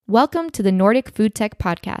Welcome to the Nordic Food Tech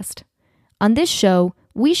Podcast. On this show,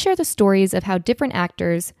 we share the stories of how different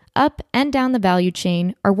actors, up and down the value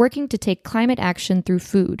chain, are working to take climate action through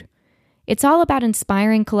food. It's all about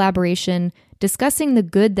inspiring collaboration, discussing the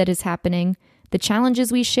good that is happening, the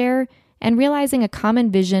challenges we share, and realizing a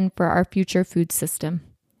common vision for our future food system.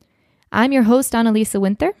 I'm your host, Annalisa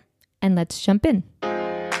Winter, and let's jump in.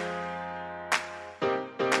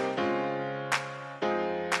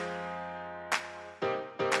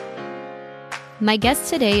 My guest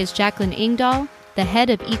today is Jacqueline Engdahl, the head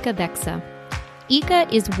of ICA Växa.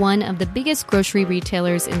 ICA is one of the biggest grocery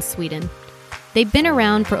retailers in Sweden. They've been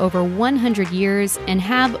around for over 100 years and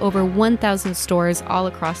have over 1,000 stores all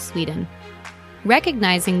across Sweden.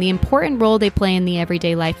 Recognizing the important role they play in the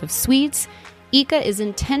everyday life of Swedes, ICA is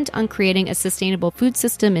intent on creating a sustainable food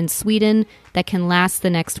system in Sweden that can last the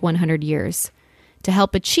next 100 years. To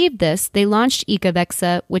help achieve this, they launched ICA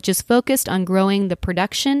Växa, which is focused on growing the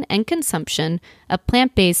production and consumption of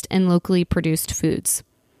plant-based and locally produced foods.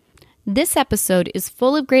 This episode is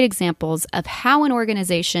full of great examples of how an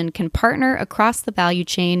organization can partner across the value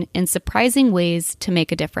chain in surprising ways to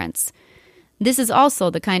make a difference. This is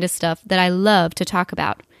also the kind of stuff that I love to talk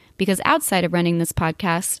about, because outside of running this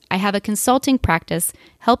podcast, I have a consulting practice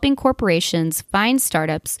helping corporations find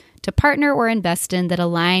startups to partner or invest in that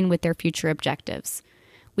align with their future objectives.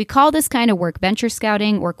 We call this kind of work venture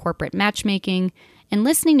scouting or corporate matchmaking, and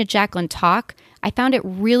listening to Jacqueline talk, I found it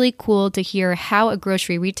really cool to hear how a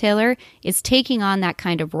grocery retailer is taking on that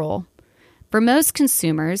kind of role. For most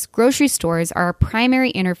consumers, grocery stores are a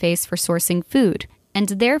primary interface for sourcing food, and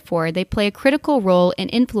therefore they play a critical role in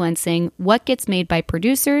influencing what gets made by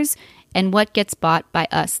producers and what gets bought by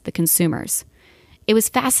us, the consumers. It was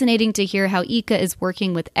fascinating to hear how ICA is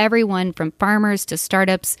working with everyone from farmers to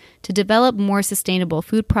startups to develop more sustainable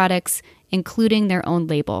food products, including their own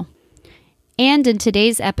label. And in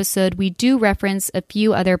today's episode, we do reference a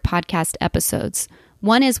few other podcast episodes.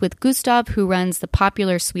 One is with Gustav, who runs the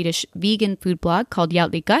popular Swedish vegan food blog called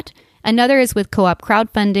Hjaltlig Gut. Another is with Co-op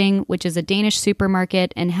Crowdfunding, which is a Danish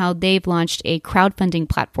supermarket, and how they've launched a crowdfunding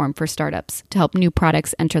platform for startups to help new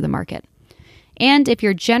products enter the market. And if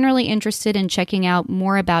you're generally interested in checking out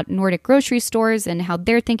more about Nordic grocery stores and how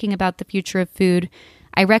they're thinking about the future of food,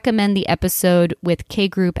 I recommend the episode with K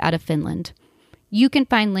Group out of Finland. You can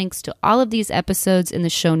find links to all of these episodes in the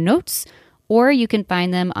show notes, or you can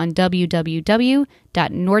find them on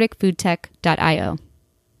www.nordicfoodtech.io.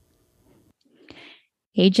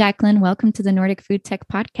 Hey, Jacqueline, welcome to the Nordic Food Tech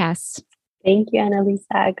Podcast. Thank you,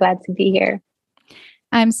 Annalisa. Glad to be here.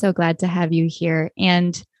 I'm so glad to have you here.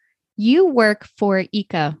 And you work for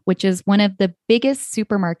ICA, which is one of the biggest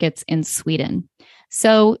supermarkets in Sweden.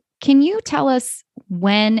 So can you tell us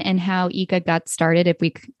when and how ICA got started, if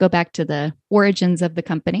we go back to the origins of the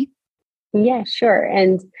company? Yeah, sure.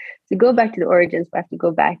 And to go back to the origins, we have to go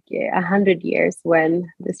back 100 years when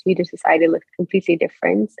the Swedish society looked completely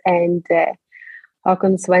different. And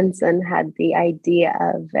Håkan Svensson had the idea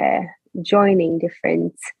of joining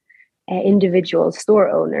different individual store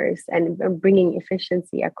owners and bringing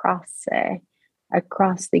efficiency across the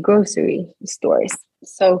grocery stores.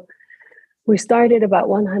 So we started about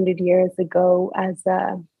 100 years ago as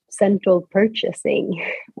a central purchasing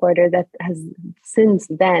order that has since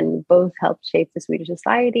then both helped shape the Swedish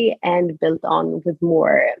society and built on with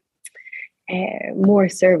more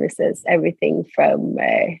services, everything from,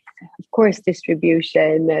 of course,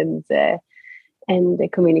 distribution and the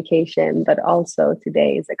communication, but also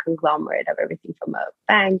today is a conglomerate of everything from a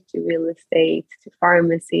bank to real estate to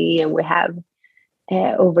pharmacy, and we have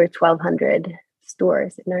over 1,200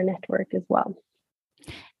 stores in our network as well.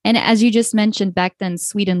 And as you just mentioned, back then,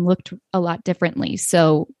 Sweden looked a lot differently.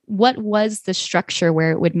 So what was the structure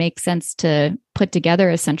where it would make sense to put together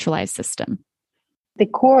a centralized system? The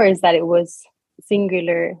core is that it was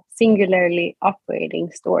singularly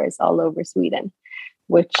operating stores all over Sweden,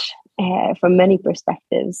 which from many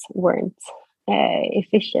perspectives weren't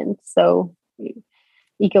efficient. So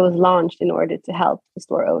ICA was launched in order to help the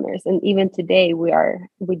store owners. And even today we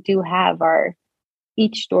do have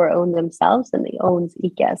each store owns themselves and they owns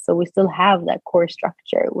ICA. So we still have that core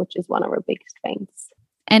structure, which is one of our biggest strengths.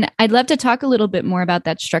 And I'd love to talk a little bit more about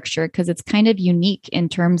that structure because it's kind of unique in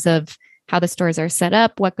terms of how the stores are set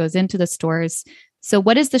up, what goes into the stores. So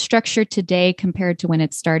what is the structure today compared to when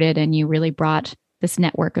it started and you really brought this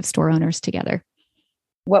network of store owners together?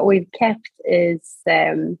 What we've kept is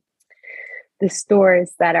the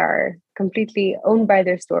stores that are completely owned by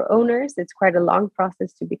their store owners. It's quite a long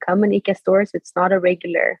process to become an ICA store, so it's not a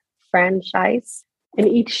regular franchise. And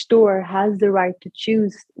each store has the right to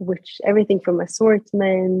choose everything from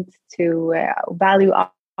assortment to value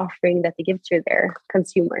offering that they give to their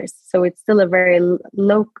consumers. So it's still a very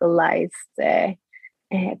localized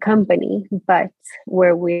company, but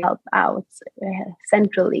where we help out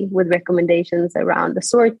centrally with recommendations around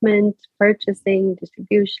assortment, purchasing,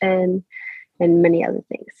 distribution, and many other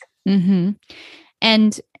things. Mm-hmm.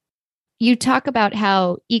 And you talk about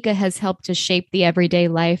how ICA has helped to shape the everyday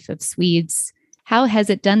life of Swedes. How has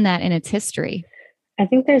it done that in its history? I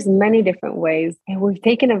think there's many different ways. And we've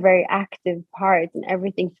taken a very active part in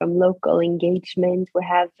everything from local engagement. We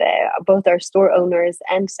have both our store owners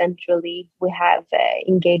and centrally, we have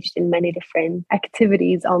engaged in many different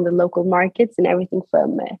activities on the local markets, and everything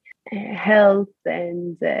from health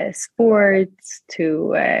and sports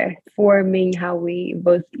to forming how we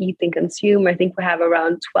both eat and consume. I think we have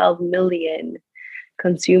around 12 million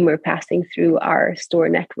consumer passing through our store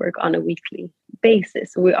network on a weekly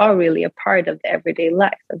basis. So we are really a part of the everyday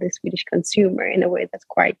life of the Swedish consumer in a way that's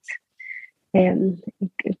quite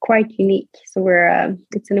unique. So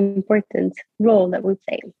it's an important role that we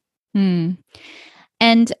play.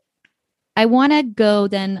 And I want to go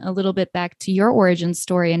then a little bit back to your origin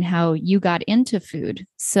story and how you got into food.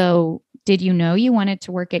 So did you know you wanted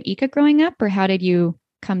to work at ICA growing up, or how did you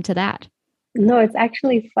come to that? No, it's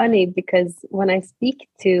actually funny because when I speak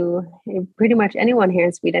to pretty much anyone here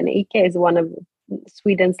in Sweden, ICA is one of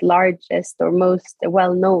Sweden's largest or most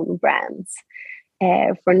well-known brands.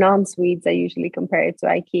 For non-Swedes, I usually compare it to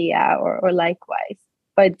IKEA or likewise.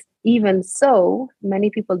 But even so, many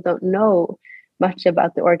people don't know much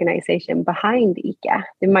about the organization behind ICA.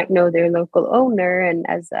 They might know their local owner and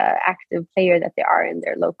as an active player that they are in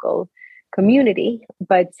their local community,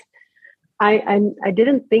 but I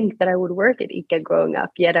didn't think that I would work at ICA growing up,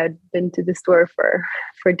 yet I'd been to the store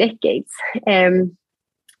for decades.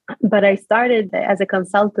 But I started as a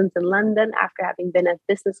consultant in London after having been at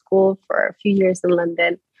business school for a few years in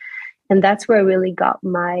London. And that's where I really got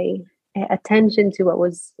my attention to what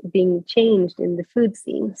was being changed in the food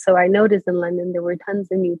scene. So I noticed in London there were tons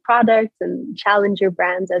of new products and challenger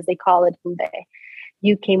brands, as they call it, from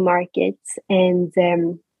the UK markets. And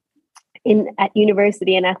at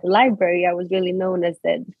university and at the library, I was really known as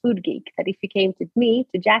the food geek. That if you came to me,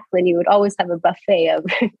 to Jacqueline, you would always have a buffet of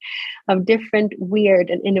of different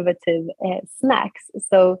weird and innovative snacks.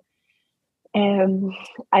 So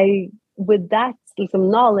with that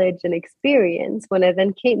some knowledge and experience, when I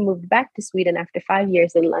then moved back to Sweden after 5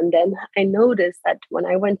 years in London, I noticed that when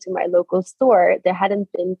I went to my local store, there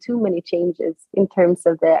hadn't been too many changes in terms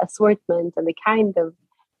of the assortment and the kind of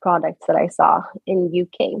products that I saw in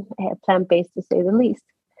UK, plant-based to say the least.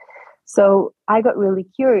 So I got really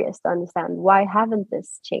curious to understand, why haven't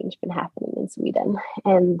this change been happening in Sweden?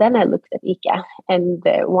 And then I looked at ICA and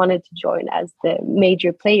wanted to join as the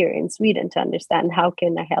major player in Sweden to understand how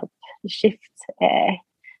can I help shift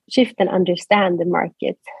and understand the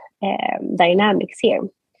market dynamics here.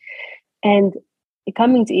 And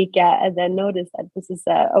coming to ICA, I then noticed that this is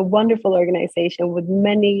a wonderful organization with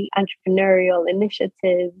many entrepreneurial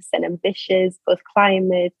initiatives and ambitious both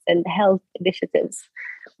climate and health initiatives,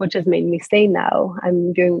 which has made me stay now.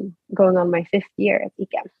 I'm going on my 5th year at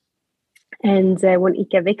ICA. And when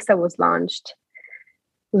ICA Växa was launched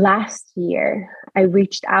last year, I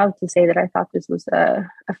reached out to say that I thought this was a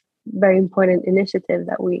very important initiative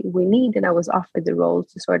that we need, and I was offered the role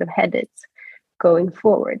to sort of head it going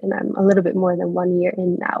forward. And I'm a little bit more than 1 year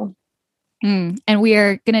in now. And we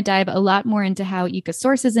are going to dive a lot more into how ICA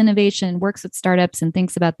sources innovation, works with startups, and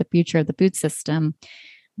thinks about the future of the food system.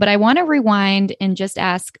 But I want to rewind and just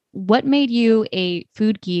ask, what made you a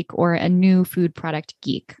food geek or a new food product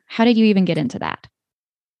geek? How did you even get into that?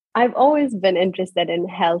 I've always been interested in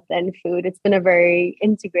health and food. It's been a very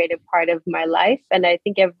integrated part of my life. And I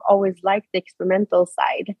think I've always liked the experimental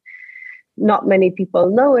side. Not many people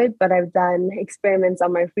know it, but I've done experiments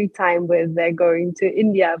on my free time with going to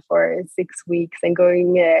India for 6 weeks and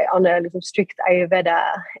going on a strict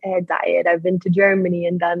Ayurveda diet. I've been to Germany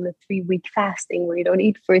and done a 3-week fasting where you don't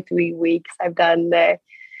eat for 3 weeks. I've done been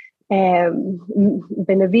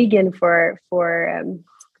a vegan for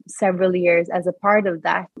several years as a part of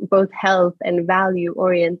that, both health and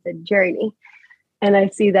value-oriented journey. And I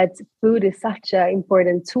see that food is such an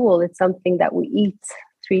important tool. It's something that we eat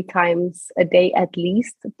 3 times a day at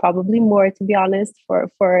least, probably more, to be honest,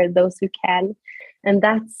 for those who can. And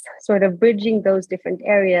that's sort of bridging those different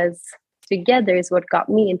areas together is what got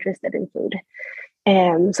me interested in food.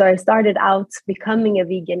 So I started out becoming a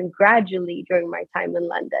vegan gradually during my time in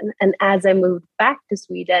London. And as I moved back to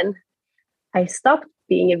Sweden, I stopped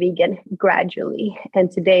being a vegan gradually.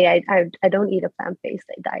 And today I don't eat a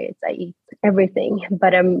plant-based diet. I eat everything,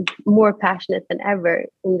 but I'm more passionate than ever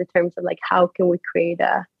in the terms of like, how can we create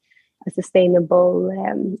a a sustainable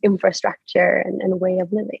infrastructure and way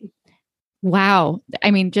of living. Wow. I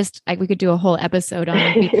mean, we could do a whole episode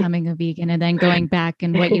on becoming a vegan and then going back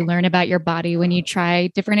and what you learn about your body when you try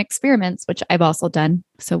different experiments, which I've also done.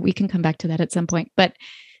 So we can come back to that at some point. But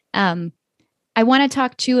I want to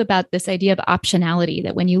talk too about this idea of optionality,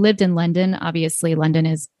 that when you lived in London, obviously London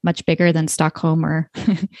is much bigger than Stockholm or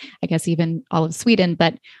I guess even all of Sweden.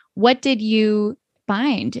 But what did you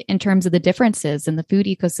find in terms of the differences in the food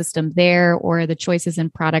ecosystem there, or the choices in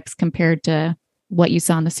products compared to what you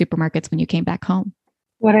saw in the supermarkets when you came back home?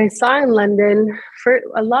 What I saw in London, for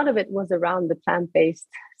a lot of it was around the plant-based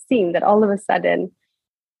scene, that all of a sudden,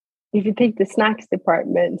 if you take the snacks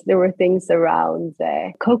department, there were things around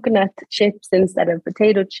coconut chips instead of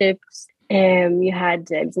potato chips. You had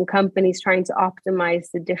some companies trying to optimize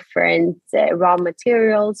the different raw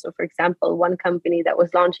materials. So, for example, one company that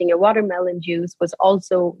was launching a watermelon juice was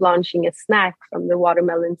also launching a snack from the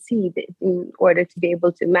watermelon seed in order to be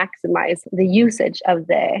able to maximize the usage of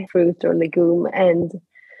the fruit or legume.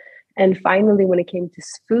 And finally, when it came to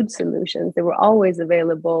food solutions, they were always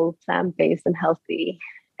available plant-based and healthy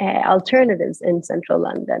alternatives in central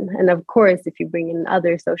London. And of course, if you bring in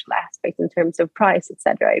other social aspects in terms of price,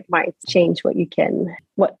 etc., it might change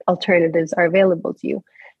what alternatives are available to you.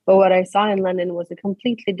 But what I saw in London was a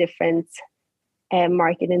completely different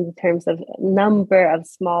market in terms of number of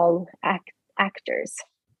small actors,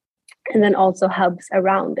 and then also hubs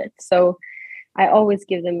around it. So I always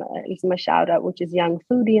give them a shout out, which is Young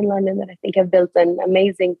Foodie in London, that I think have built an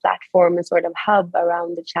amazing platform and sort of hub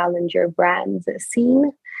around the challenger brands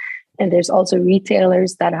scene. And there's also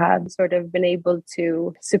retailers that have sort of been able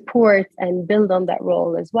to support and build on that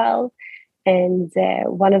role as well. And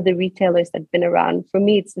one of the retailers that's been around, for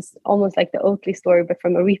me, it's just almost like the Oatly story, but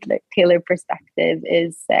from a retailer perspective,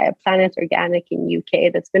 is Planet Organic in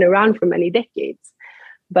UK, that's been around for many decades,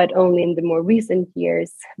 but only in the more recent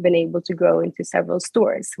years been able to grow into several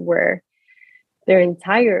stores where their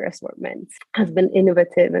entire assortment has been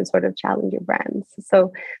innovative and sort of challenger brands.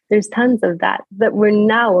 So there's tons of that we're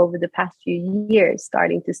now over the past few years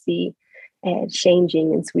starting to see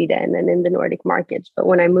changing in Sweden and in the Nordic markets. But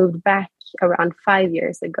when I moved back around 5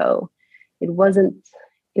 years ago, it wasn't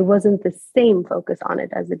the same focus on it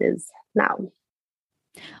as it is now.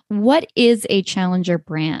 What is a challenger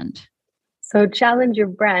brand? So challenger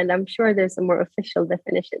brand, I'm sure there's a more official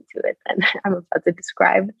definition to it than I'm about to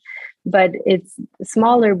describe, but it's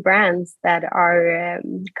smaller brands that are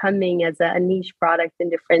coming as a niche product in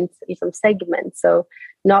different segments. So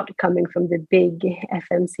not coming from the big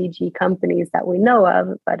FMCG companies that we know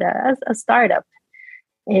of, but as a startup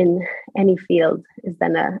in any field is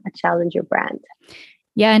then a challenger brand.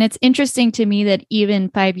 Yeah, and it's interesting to me that even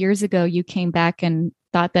 5 years ago, you came back and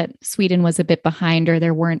thought that Sweden was a bit behind, or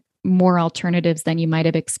there weren't more alternatives than you might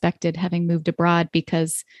have expected having moved abroad,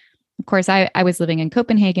 because of course I was living in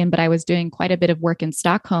Copenhagen, but I was doing quite a bit of work in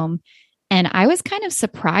Stockholm. And I was kind of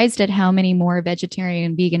surprised at how many more vegetarian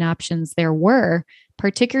and vegan options there were,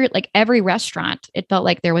 particularly like every restaurant. It felt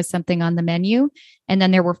like there was something on the menu, and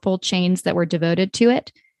then there were full chains that were devoted to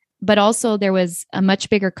it. But also there was a much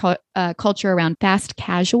bigger culture around fast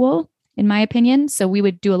casual, in my opinion. So we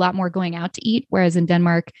would do a lot more going out to eat, whereas in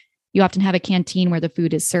Denmark, you often have a canteen where the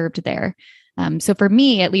food is served there. So for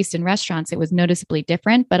me, at least in restaurants, it was noticeably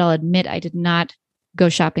different, but I'll admit I did not go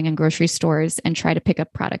shopping in grocery stores and try to pick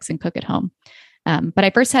up products and cook at home. But I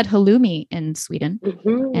first had halloumi in Sweden,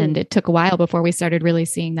 and it took a while before we started really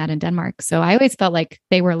seeing that in Denmark. So I always felt like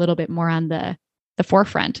they were a little bit more on the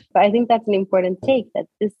forefront. But I think that's an important take, that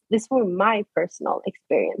this were my personal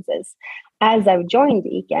experiences. As I've joined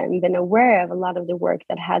ICA and been aware of a lot of the work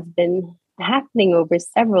that has been happening over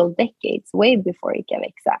several decades, way before ICA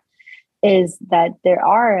Växa, is that there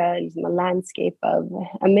are a landscape of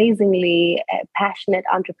amazingly passionate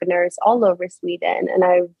entrepreneurs all over Sweden.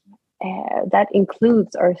 And that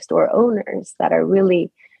includes our store owners that are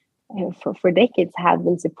really, for decades, have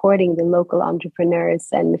been supporting the local entrepreneurs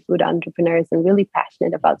and the food entrepreneurs, and really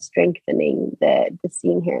passionate about strengthening the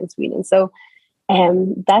scene here in Sweden. So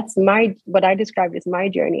that's what I described as my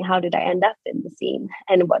journey. How did I end up in the scene,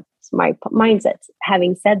 and what's my mindset?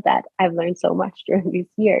 Having said that, I've learned so much during these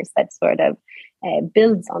years that sort of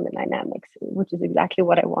builds on the dynamics, which is exactly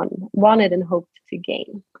what I wanted and hoped to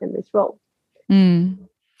gain in this role.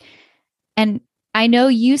 And I know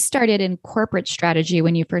you started in corporate strategy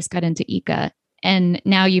when you first got into ICA, and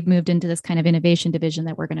now you've moved into this kind of innovation division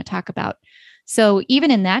that we're going to talk about. So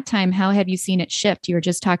even in that time, how have you seen it shift? You were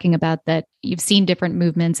just talking about that you've seen different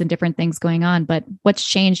movements and different things going on, but what's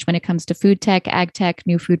changed when it comes to food tech, ag tech,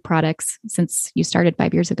 new food products since you started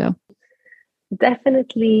 5 years ago?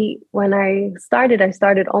 Definitely, when I started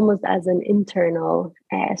almost as an internal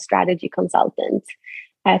strategy consultant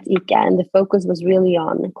at ICA, and the focus was really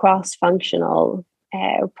on cross-functional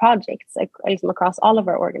projects across all of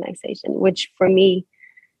our organization, which for me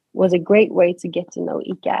was a great way to get to know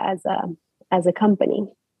ICA as a company.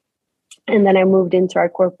 And then I moved into our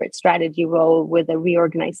corporate strategy role with a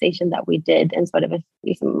reorganization that we did, and sort of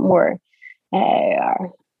some more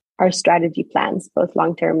our strategy plans, both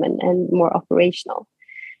long term and more operational.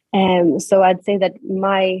 So I'd say that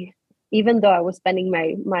even though I was spending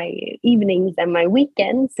my evenings and my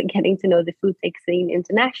weekends getting to know the food tech scene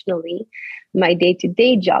internationally, my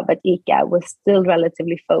day-to-day job at ICA was still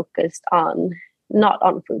relatively focused not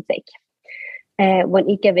on food tech. When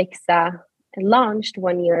ICA Växa launched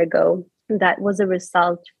 1 year ago, that was a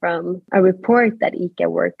result from a report that ICA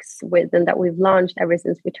works with and that we've launched ever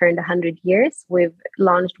since we turned 100 years. We've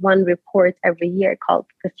launched one report every year called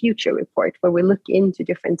the Future Report, where we look into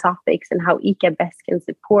different topics and how ICA best can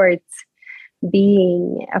support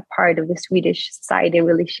being a part of the Swedish society and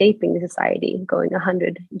really shaping the society going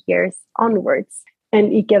 100 years onwards.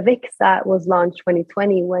 And ICA Växa was launched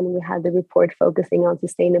 2020 when we had the report focusing on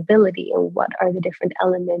sustainability and what are the different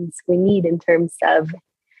elements we need in terms of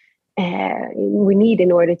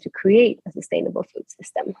in order to create a sustainable food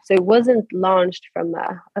system. So it wasn't launched from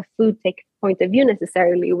a food tech point of view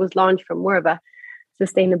necessarily. It was launched from more of a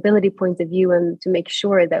sustainability point of view, and to make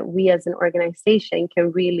sure that we as an organization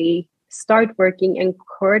can really start working and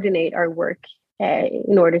coordinate our work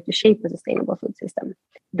in order to shape a sustainable food system.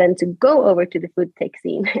 Then to go over to the food tech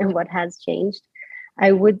scene and what has changed,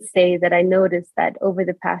 I would say that I noticed that over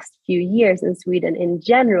the past few years in Sweden in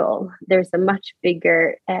general, there's a much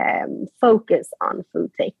bigger focus on food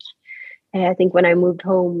tech. I think when I moved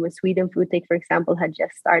home, Sweden Food Tech, for example, had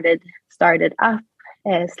just started up,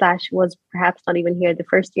 / was perhaps not even here the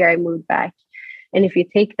first year I moved back. And if you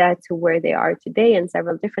take that to where they are today and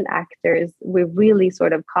several different actors, we're really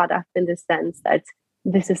sort of caught up in the sense that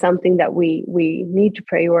this is something that we need to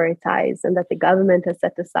prioritize, and that the government has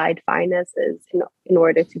set aside finances in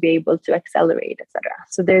order to be able to accelerate, etc.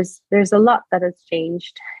 So there's a lot that has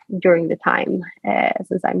changed during the time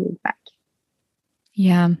since I moved back.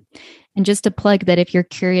 Yeah. And just to plug that, if you're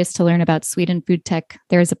curious to learn about Sweden Food Tech,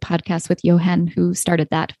 there's a podcast with Johan who started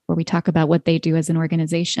that, where we talk about what they do as an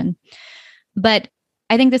organization. But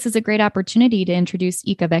I think this is a great opportunity to introduce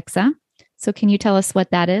ICA Växa. So can you tell us what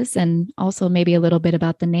that is, and also maybe a little bit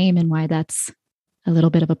about the name and why that's a little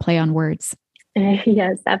bit of a play on words?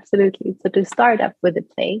 Yes, absolutely. So to start up with the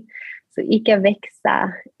play, so ICA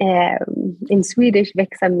Växa, in Swedish,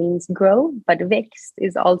 växa means grow, but växt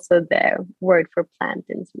is also the word for plant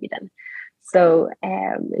in Sweden. So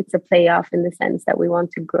it's a play off in the sense that we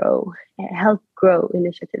want to help grow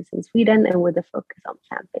initiatives in Sweden, and with a focus on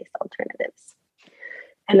plant-based alternatives.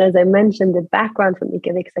 And as I mentioned, the background from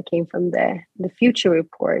ICA Växa came from the Future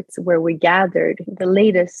Reports, where we gathered the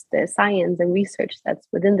latest science and research that's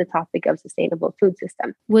within the topic of sustainable food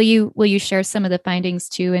system. Will you share some of the findings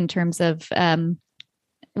too, in terms of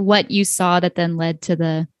what you saw that then led to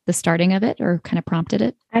the starting of it, or kind of prompted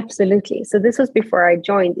it? Absolutely. So this was before I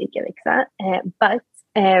joined ICA Växa, but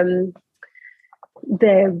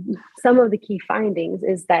some of the key findings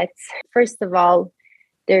is that, first of all,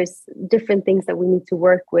 there's different things that we need to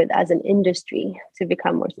work with as an industry to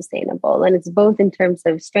become more sustainable. And it's both in terms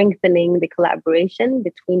of strengthening the collaboration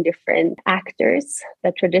between different actors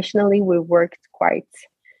that traditionally we worked quite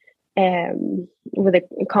with a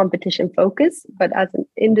competition focus. But as an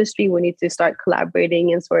industry, we need to start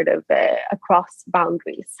collaborating and sort of across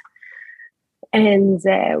boundaries. And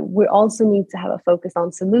we also need to have a focus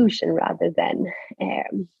on solution rather than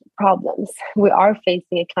problems. We are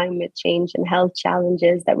facing a climate change and health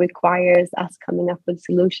challenges that requires us coming up with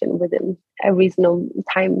solution within a reasonable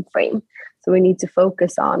time frame. So we need to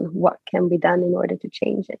focus on what can be done in order to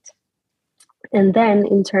change it. And then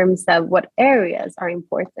in terms of what areas are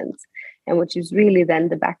important, and which is really then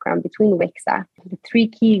the background between Växa, the three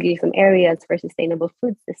key areas for sustainable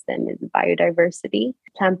food system is biodiversity,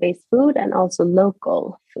 plant-based food, and also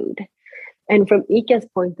local food. And from ICA's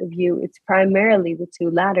point of view, it's primarily the two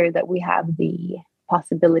latter that we have the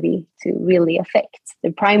possibility to really affect.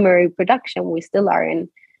 The primary production we still are in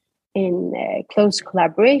close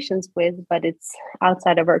collaborations with, but it's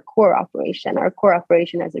outside of our core operation. Our core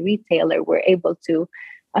operation as a retailer, we're able to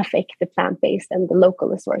affect the plant-based and the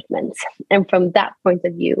local assortments. And from that point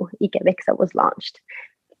of view, ICA Växa was launched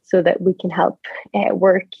so that we can help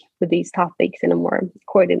work with these topics in a more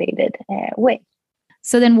coordinated way.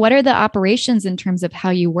 So then what are the operations in terms of how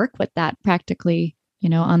you work with that practically,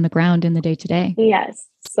 on the ground in the day-to-day? Yes.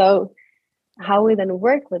 So how we then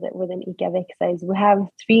work with it within ICA Vexa is we have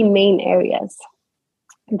three main areas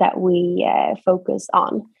that we focus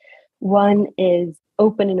on. One is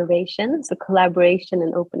open innovation, so collaboration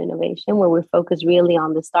and open innovation, where we focus really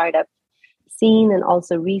on the startup scene and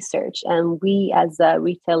also research. And we as a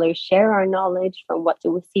retailer share our knowledge from what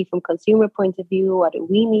do we see from consumer point of view, what do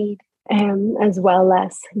we need, as well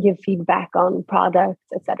as give feedback on products,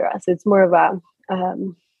 etc. So it's more of a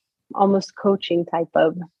almost coaching type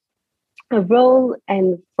of a role.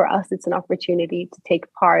 And for us, it's an opportunity to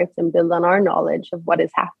take part and build on our knowledge of what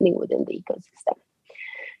is happening within the ecosystem.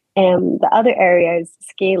 And the other area is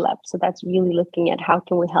scale up. So that's really looking at how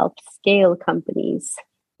can we help scale companies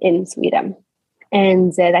in Sweden.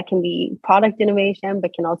 And that can be product innovation,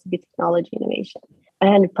 but can also be technology innovation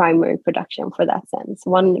and primary production for that sense.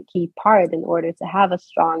 One key part in order to have a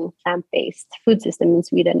strong plant-based food system in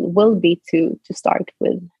Sweden will be to start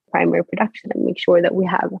with primary production and make sure that we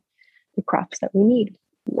have the crops that we need.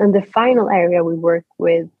 And the final area we work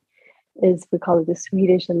with is, we call it the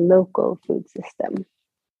Swedish and local food system.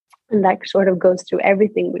 And that sort of goes through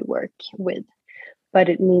everything we work with, but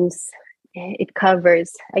it means it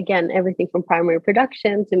covers, again, everything from primary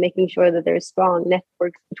production to making sure that there's strong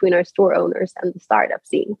networks between our store owners and the startup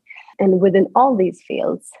scene. And within all these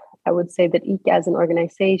fields, I would say that ICA as an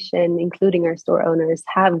organization, including our store owners,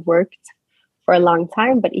 have worked for a long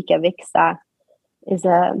time, but ICA Vexa is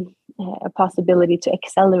a possibility to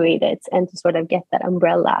accelerate it and to sort of get that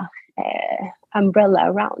umbrella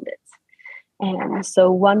around it. And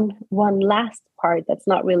so one last part that's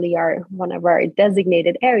not really one of our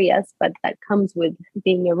designated areas, but that comes with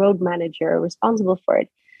being a road manager responsible for it,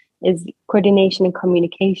 is coordination and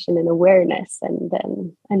communication and awareness and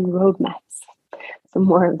roadmaps. So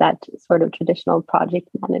more of that sort of traditional project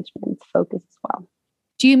management focus as well.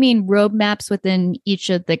 Do you mean roadmaps within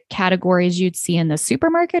each of the categories you'd see in the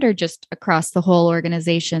supermarket, or just across the whole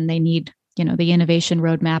organization? They need, the innovation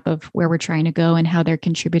roadmap of where we're trying to go and how they're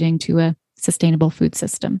contributing to a sustainable food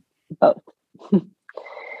system? Both.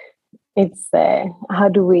 It's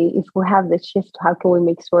if we have this shift, how can we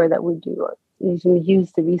make sure that we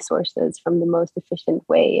use the resources from the most efficient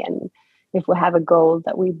way? And if we have a goal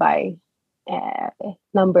that we by a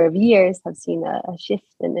number of years have seen a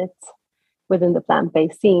shift in it within the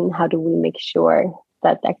plant-based scene, how do we make sure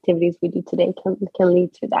that the activities we do today can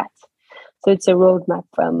lead to that? So it's a roadmap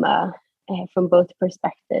from both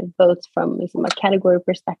perspectives, both from a category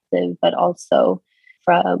perspective, but also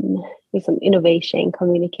from some innovation,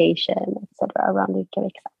 communication, etc. around ICA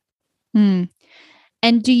Vexa.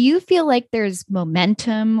 And do you feel like there's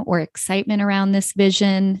momentum or excitement around this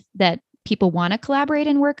vision, that people want to collaborate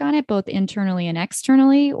and work on it, both internally and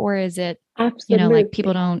externally? Or is it, absolutely, like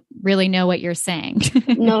people don't really know what you're saying?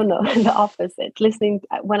 No, the opposite.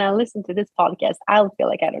 When I listen to this podcast, I'll feel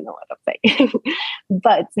like I don't know what I'm saying.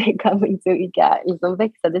 But coming to ICA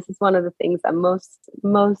Vexa, this is one of the things I'm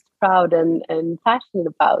most proud and passionate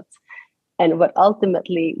about. And what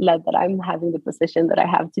ultimately led that I'm having the position that I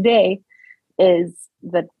have today is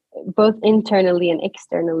that both internally and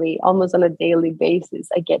externally, almost on a daily basis,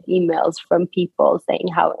 I get emails from people saying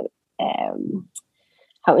how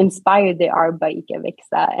inspired they are by ICA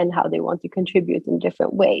Vexa and how they want to contribute in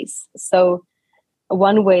different ways. So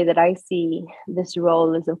one way that I see this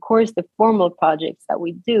role is, of course, the formal projects that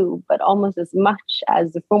we do, but almost as much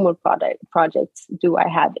as the formal projects do I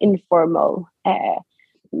have informal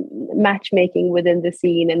matchmaking within the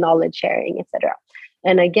scene and knowledge sharing, etc.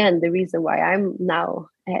 And again, the reason why I'm now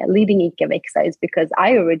leading ICA Vexa is because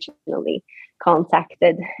I originally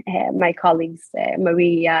contacted my colleagues,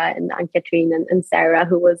 Maria and Ann-Katrin and Sarah,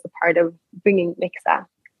 who was a part of bringing Vexa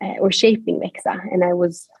or shaping Vexa. And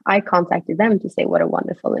I contacted them to say what a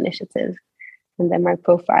wonderful initiative. And then my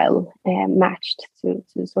profile matched to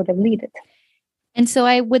sort of lead it. And so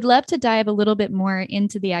I would love to dive a little bit more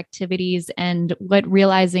into the activities and what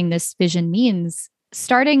realizing this vision means,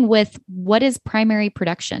 starting with what is primary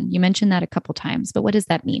production? You mentioned that a couple times, but what does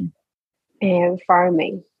that mean?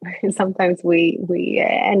 Farming. Sometimes we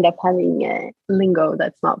end up having a lingo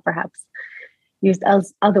that's not perhaps used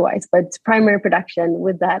as otherwise, but primary production,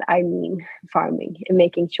 with that I mean farming and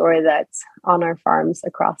making sure that on our farms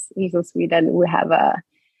across Eastern Sweden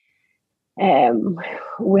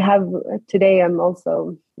today I'm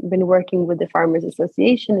also been working with the Farmers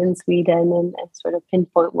Association in Sweden and sort of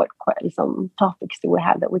pinpoint what some topics do we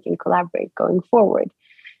have that we can collaborate going forward.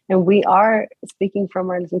 And we are speaking from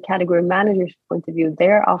our category managers' point of view.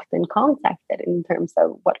 They're often contacted in terms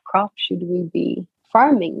of what crops should we be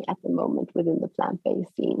farming at the moment within the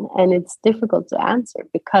plant-based scene? And it's difficult to answer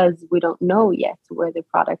because we don't know yet where the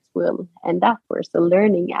products will end up. We're still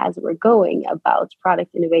learning as we're going about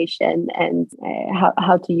product innovation and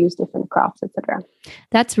how to use different crops, etc.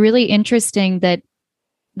 That's really interesting that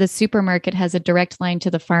the supermarket has a direct line to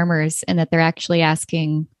the farmers and that they're actually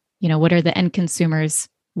asking, what are the end consumers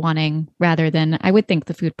wanting rather than, I would think,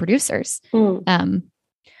 the food producers.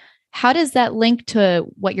 How does that link to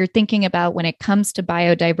what you're thinking about when it comes to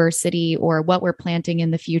biodiversity or what we're planting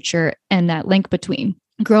in the future, and that link between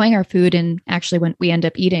growing our food and actually when we end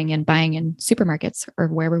up eating and buying in supermarkets or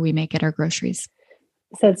wherever we may get our groceries?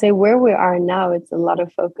 So I'd say where we are now, it's a lot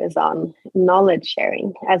of focus on knowledge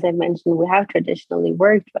sharing. As I mentioned, we have traditionally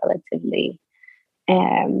worked relatively.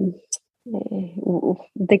 The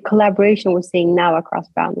collaboration we're seeing now across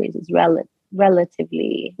boundaries is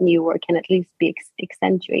relatively new, or can at least be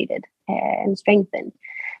accentuated and strengthened.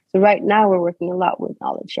 So right now we're working a lot with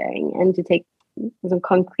knowledge sharing. And to take some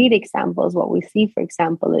concrete examples, what we see, for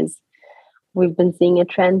example, is we've been seeing a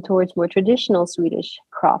trend towards more traditional Swedish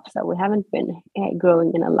crops that we haven't been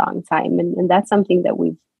growing in a long time. And that's something that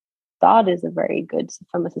we've thought is a very good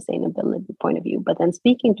from a sustainability point of view. But then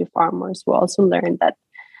speaking to farmers, we also learned that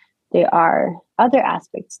there are other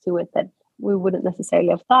aspects to it that we wouldn't necessarily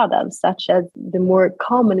have thought of, such as the more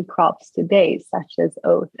common crops today, such as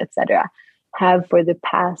oat, etc., have for the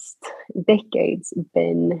past decades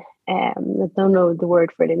been, I don't know the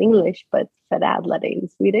word for it in English, but förädlade in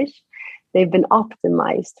Swedish. They've been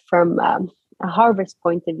optimized from a harvest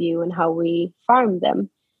point of view and how we farm them,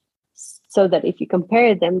 so that if you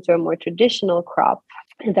compare them to a more traditional crop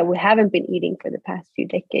that we haven't been eating for the past few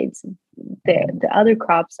decades, the other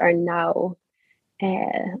crops are now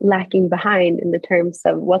lacking behind in the terms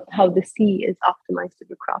of how the seed is optimized to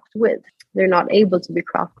be cropped with. They're not able to be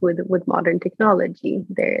cropped with modern technology.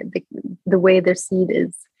 The way their seed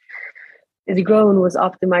is grown was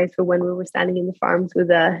optimized for when we were standing in the farms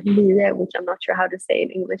with a lire, which I'm not sure how to say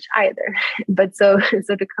in English either. But so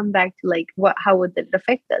to come back to how would it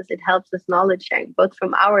affect us? It helps us knowledge sharing, both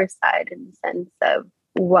from our side in the sense of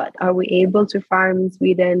what are we able to farm in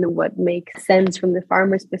Sweden, what makes sense from the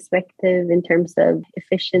farmer's perspective in terms of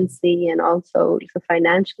efficiency and also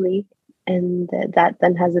financially. And that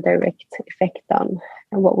then has a direct effect on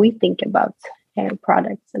what we think about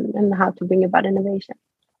products and how to bring about innovation.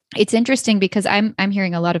 It's interesting because I'm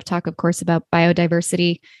hearing a lot of talk, of course, about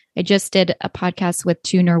biodiversity. I just did a podcast with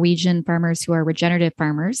 2 Norwegian farmers who are regenerative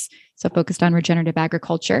farmers, so focused on regenerative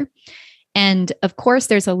agriculture. And of course,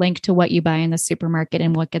 there's a link to what you buy in the supermarket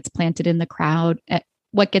and what gets planted in the ground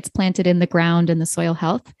and the soil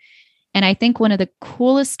health. And I think one of the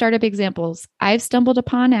coolest startup examples I've stumbled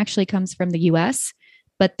upon actually comes from the US,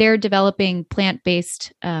 but they're developing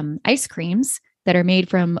plant-based ice creams that are made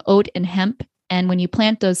from oat and hemp. And when you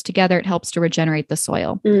plant those together, it helps to regenerate the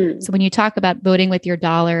soil. So when you talk about voting with your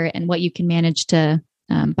dollar and what you can manage to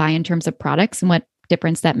buy in terms of products and what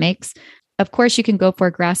difference that makes, of course, you can go for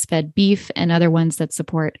grass-fed beef and other ones that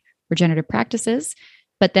support regenerative practices.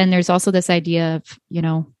 But then there's also this idea of,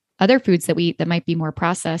 other foods that we eat that might be more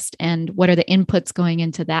processed, and what are the inputs going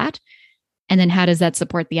into that? And then how does that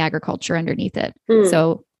support the agriculture underneath it?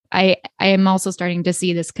 So I am also starting to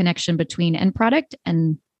see this connection between end product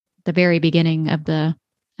and the very beginning of the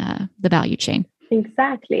value chain.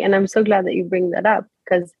 Exactly. And I'm so glad that you bring that up,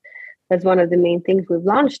 because that's one of the main things we've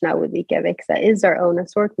launched now with ICA Växa is our own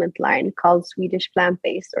assortment line called Swedish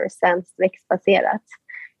Plant-Based, or Svenskt Växtbaserat.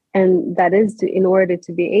 And that is in order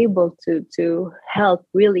to be able to help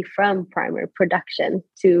really from primary production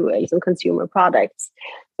to some consumer products.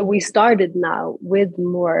 So we started now with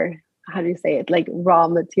more, raw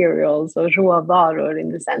materials or råvaror,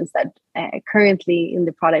 in the sense that currently in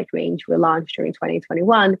the product range we launched during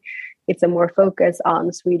 2021, it's a more focus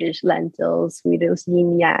on Swedish lentils, Swedish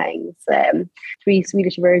yin yangs, 3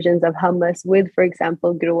 Swedish versions of hummus with, for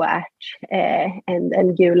example, grå ärt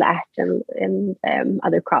and gul ärt and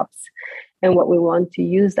other crops. And what we want to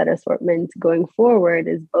use that assortment going forward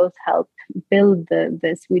is both help build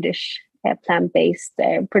the Swedish plant-based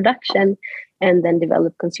production, and then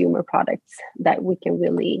develop consumer products that we can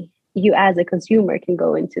you as a consumer can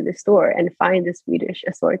go into the store and find a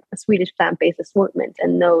Swedish plant-based assortment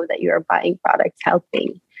and know that you are buying products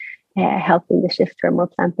helping the shift to a more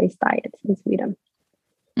plant-based diet in Sweden.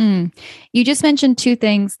 You just mentioned 2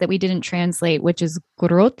 things that we didn't translate, which is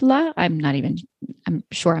grotla. I'm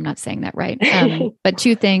sure I'm not saying that right. But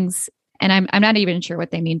 2 things, and I'm not even sure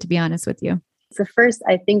what they mean, to be honest with you. So first,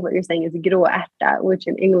 I think what you're saying is grå ärta, which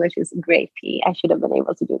in English is gray pea. I should have been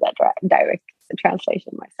able to do that direct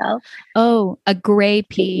translation myself. Oh, a gray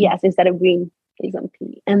pea. Yes, instead of green.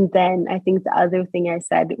 And then I think the other thing I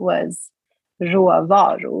said was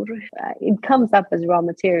råvaror. It comes up as raw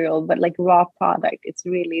material, but like raw product, it's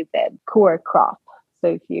really the core crop. So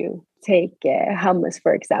if you take hummus,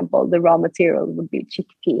 for example, the raw material would be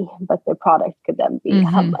chickpea, but the product could then be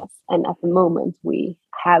hummus. And at the moment, we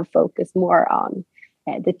have focused more on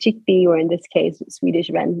the chickpea, or in this case, Swedish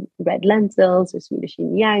red lentils or Swedish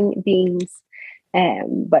yin yang beans.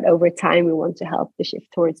 But over time, we want to help the shift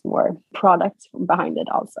towards more products behind it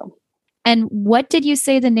also. And what did you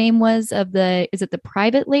say the name was of is it the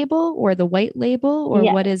private label or the white label, or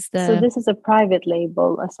what is the? So this is a private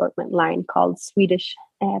label assortment line called Swedish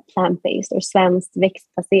plant-based or Svenskt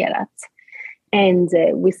växtbaserat. And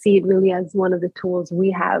we see it really as one of the tools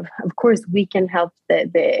we have. Of course, we can help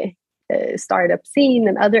the startup scene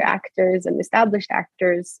and other actors and established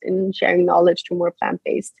actors in sharing knowledge to more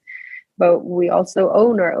plant-based. But we also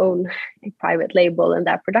own our own private label and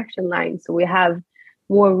that production line. So we have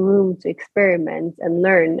more room to experiment and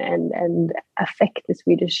learn and affect the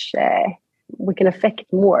Swedish, we can affect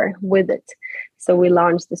more with it. So we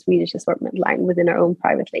launched the Swedish assortment line within our own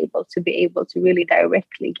private label to be able to really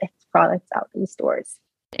directly get products out in stores.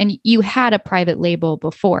 And you had a private label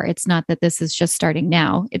before. It's not that this is just starting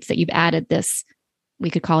now. It's that you've added this, we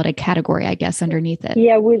could call it a category, I guess, underneath it.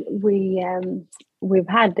 Yeah, we've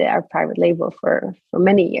had our private label for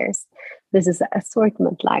many years. This is an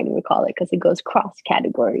assortment line, we call it, because it goes cross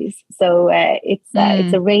categories. So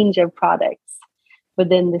it's a range of products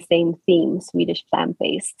within the same theme, Swedish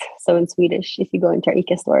plant-based. So in Swedish, if you go into our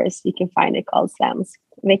ICA stores, you can find it called Svenskt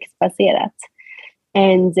växtbaserat.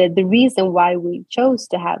 And the reason why we chose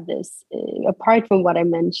to have this, apart from what I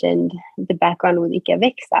mentioned, the background with ICA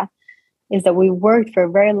Växa, is that we worked for a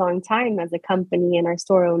very long time as a company and our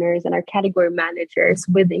store owners and our category managers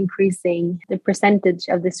with increasing the percentage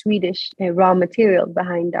of the Swedish raw material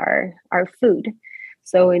behind our food.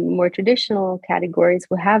 So in more traditional categories,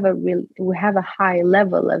 we have a high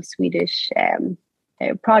level of Swedish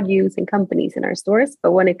produce and companies in our stores.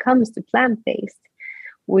 But when it comes to plant-based,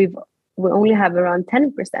 we only have around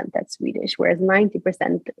 10% that's Swedish, whereas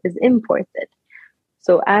 90% is imported.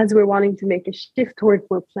 So as we're wanting to make a shift towards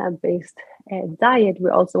more plant-based diet, we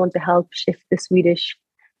also want to help shift the Swedish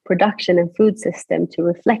production and food system to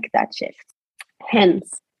reflect that shift.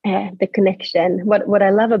 Hence, the connection. What I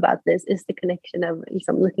love about this is the connection of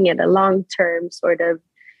looking at a long-term sort of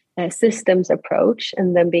systems approach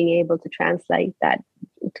and then being able to translate that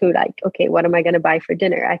to okay, what am I going to buy for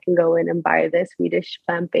dinner? I can go in and buy the Swedish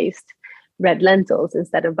plant-based red lentils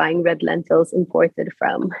instead of buying red lentils imported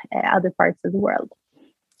from other parts of the world.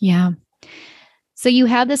 Yeah. So you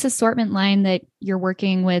have this assortment line that you're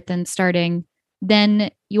working with and starting. Then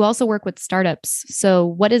you also work with startups. So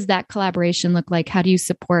what does that collaboration look like? How do you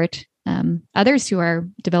support others who are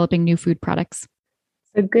developing new food products?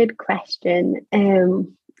 A good question.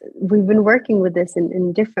 We've been working with this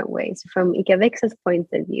in different ways. From ICA Växa's point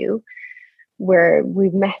of view, where we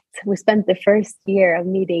spent the first year of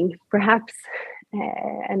meeting perhaps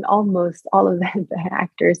and almost all of the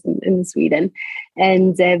actors in Sweden,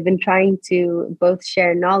 and been trying to both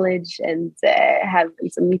share knowledge and have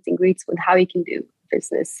some meet and greets with how you can do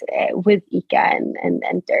business with ICA and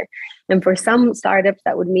enter. And for some startups,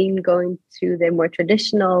 that would mean going to the more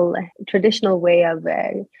traditional way of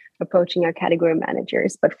approaching our category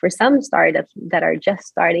managers. But for some startups that are just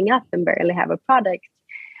starting up and barely have a product,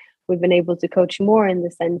 we've been able to coach more in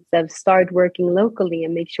the sense of start working locally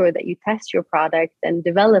and make sure that you test your product and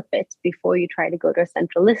develop it before you try to go to a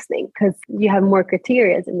central listing, because you have more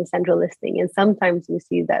criteria in the central listing. And sometimes we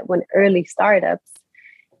see that when early startups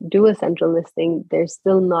do a central listing, there's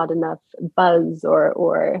still not enough buzz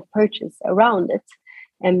or purchase around it.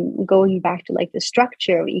 And going back to the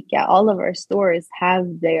structure of ICA, all of our stores have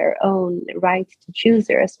their own right to choose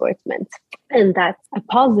their assortment. And that's a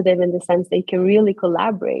positive in the sense they can really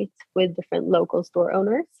collaborate with different local store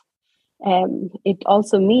owners. It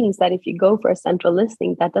also means that if you go for a central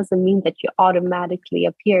listing, that doesn't mean that you automatically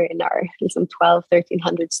appear in our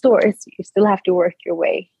 1,300 stores. You still have to work your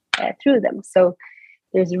way through them. So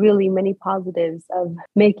there's really many positives of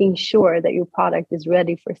making sure that your product is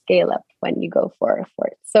ready for scale up when you go for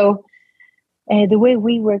it. So the way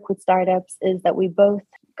we work with startups is that we both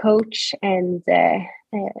coach and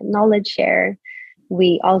knowledge share.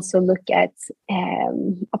 We also look at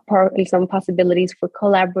some possibilities for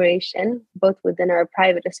collaboration, both within our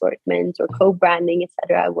private assortment or co-branding,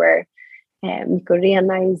 etc., where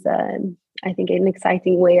Mykorrena is, I think, an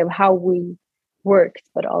exciting way of how we worked,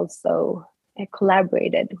 but also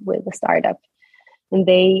collaborated with a startup. And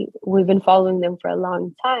we've been following them for a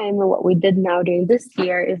long time. And what we did now during this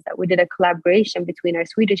year is that we did a collaboration between our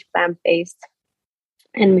Swedish plant-based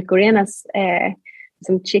and Mikorena's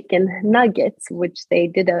some chicken nuggets, which they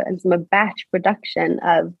did a batch production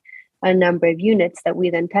of a number of units that we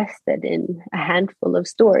then tested in a handful of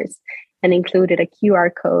stores and included a QR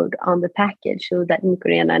code on the package so that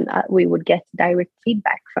Mikorena and we would get direct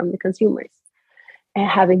feedback from the consumers. And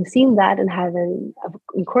having seen that and having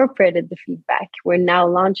incorporated the feedback, we're now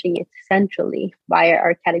launching it centrally via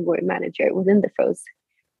our category manager within the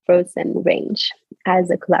frozen range as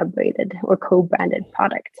a collaborated or co-branded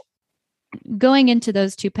product. Going into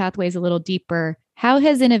those two pathways a little deeper, how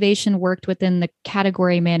has innovation worked within the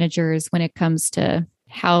category managers when it comes to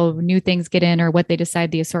how new things get in or what they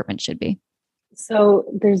decide the assortment should be? So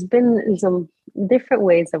there's been some different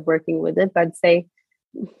ways of working with it, but I'd say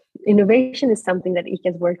innovation is something that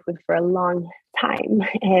ICA has worked with for a long time.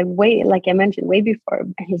 Like I mentioned, way before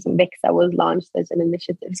Vexa was launched as an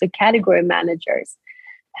initiative. So category managers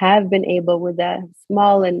have been able, with a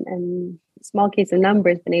small and small case of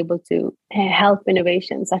numbers, been able to help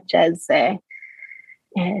innovation, such as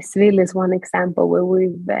Svill is one example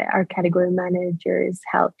where our category managers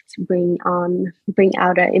helped bring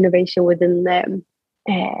out an innovation within the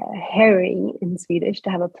herring in Swedish to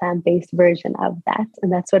have a plant-based version of that,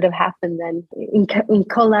 and that sort of happened then in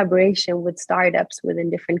collaboration with startups within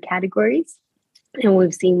different categories.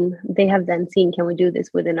 And they have then seen, can we do this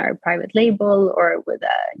within our private label or with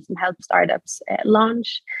some help startups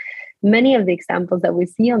launch? Many of the examples that we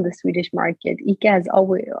see on the Swedish market, ICA has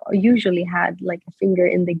usually had like a finger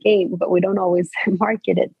in the game, but we don't always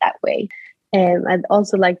market it that way. I'd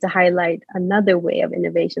also like to highlight another way of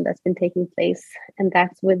innovation that's been taking place, and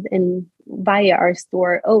that's via our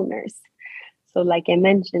store owners. So like I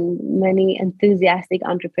mentioned, many enthusiastic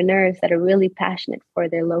entrepreneurs that are really passionate for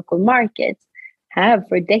their local markets have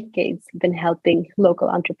for decades been helping local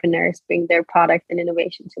entrepreneurs bring their product and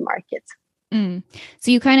innovation to markets.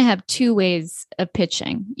 So you kind of have two ways of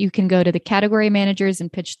pitching. You can go to the category managers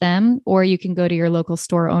and pitch them, or you can go to your local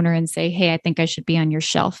store owner and say, hey, I think I should be on your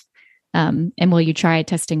shelf. And will you try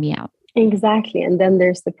testing me out? Exactly. And then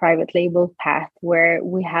there's the private label path where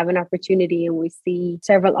we have an opportunity and we see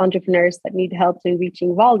several entrepreneurs that need help in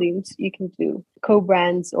reaching volumes. You can do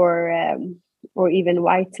co-brands or even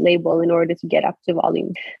white label in order to get up to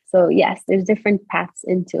volume. So yes, there's different paths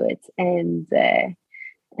into it.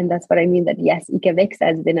 And that's what I mean, that yes, ICA Vexa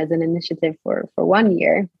has been as an initiative for 1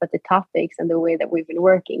 year, but the topics and the way that we've been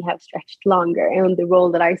working have stretched longer. And the role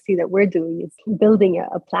that I see that we're doing is building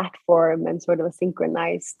a platform and sort of a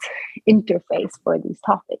synchronized interface for these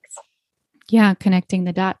topics. Yeah, connecting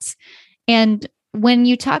the dots. And when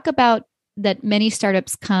you talk about that many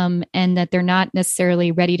startups come and that they're not necessarily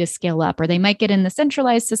ready to scale up, or they might get in the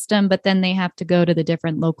centralized system, but then they have to go to the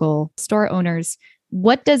different local store owners,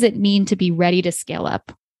 what does it mean to be ready to scale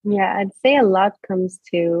up? Yeah, I'd say a lot comes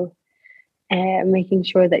to making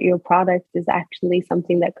sure that your product is actually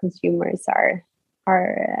something that consumers are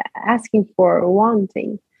asking for or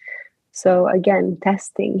wanting. So again,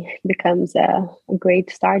 testing becomes a great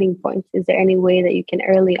starting point. Is there any way that you can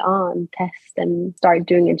early on test and start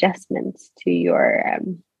doing adjustments to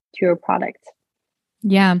your product?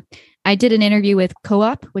 Yeah, I did an interview with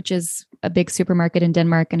Coop, which is a big supermarket in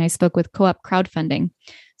Denmark, and I spoke with Coop Crowdfunding.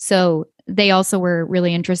 So they also were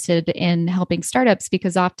really interested in helping startups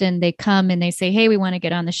because often they come and they say, hey, we want to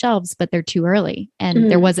get on the shelves, but they're too early. And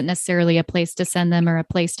there wasn't necessarily a place to send them or a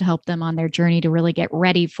place to help them on their journey to really get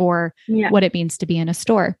ready for what it means to be in a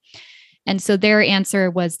store. And so their answer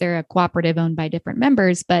was they're a cooperative owned by different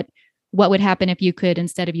members, but what would happen if you could,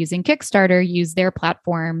 instead of using Kickstarter, use their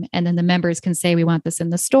platform, and then the members can say, we want this in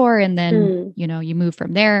the store. And then, you move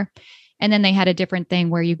from there. And then they had a different thing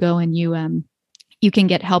where you go and you can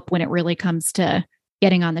get help when it really comes to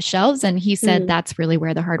getting on the shelves. And he said, that's really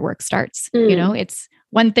where the hard work starts. It's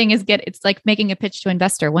one thing is it's like making a pitch to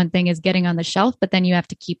investor. One thing is getting on the shelf, but then you have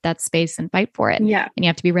to keep that space and fight for it. Yeah. And you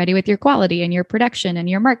have to be ready with your quality and your production and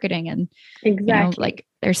your marketing. And exactly.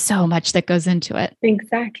 There's so much that goes into it.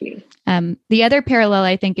 Exactly. The other parallel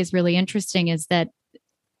I think is really interesting is that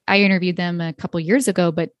I interviewed them a couple of years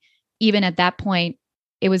ago, but even at that point,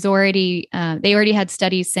 it was already, they already had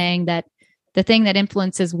studies saying that the thing that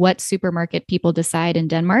influences what supermarket people decide in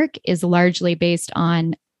Denmark is largely based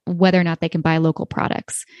on whether or not they can buy local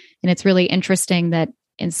products. And it's really interesting that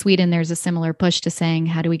in Sweden, there's a similar push to saying,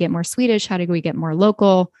 how do we get more Swedish? How do we get more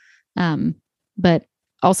local? But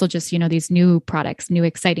also just, these new products, new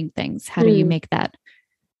exciting things. How do you make that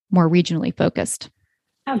more regionally focused?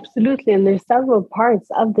 Absolutely. And there's several parts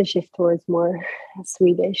of the shift towards more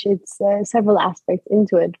Swedish. It's several aspects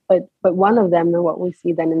into it. But one of them, and what we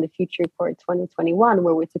see then in the future for 2021,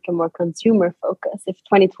 where we took a more consumer focus. If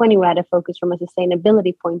 2020 we had a focus from a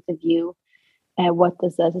sustainability point of view, what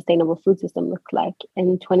does a sustainable food system look like.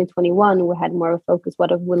 In 2021, we had more of a focus,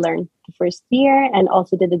 what have we learned the first year, and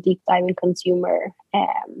also did a deep dive in consumer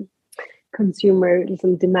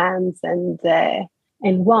demands and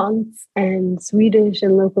wants. And Swedish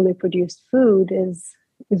and locally produced food is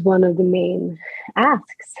one of the main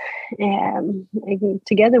asks,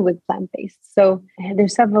 together with plant-based. So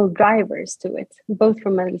there's several drivers to it, both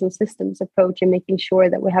from a systems approach and making sure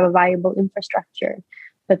that we have a viable infrastructure,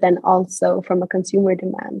 but then also from a consumer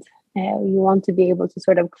demand. You want to be able to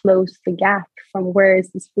sort of close the gap from where is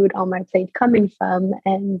this food on my plate coming from,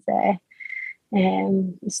 and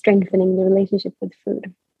strengthening the relationship with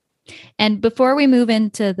food. And before we move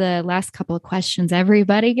into the last couple of questions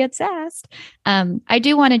everybody gets asked, I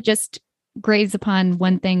do want to just graze upon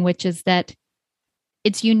one thing, which is that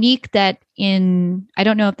it's unique that I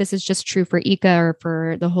don't know if this is just true for ICA or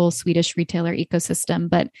for the whole Swedish retailer ecosystem,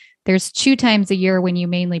 but there's 2 times a year when you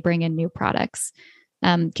mainly bring in new products.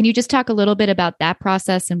 Can you just talk a little bit about that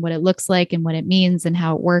process and what it looks like and what it means and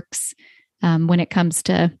how it works when it comes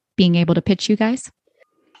to being able to pitch you guys?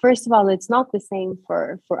 First of all, it's not the same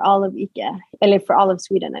for all of ICA, or for all of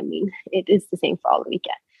Sweden. I mean, it is the same for all of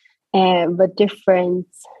ICA. But different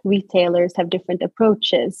retailers have different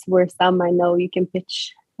approaches, where some I know you can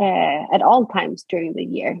pitch at all times during the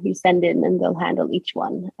year. You send in and they'll handle each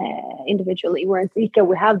one individually. Whereas ICA,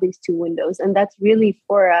 we have these 2 windows, and that's really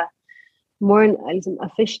for a more a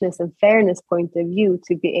fishness and fairness point of view,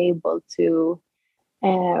 to be able to,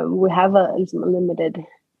 we have a limited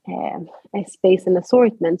a space and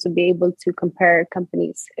assortment to be able to compare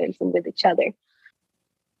companies with each other.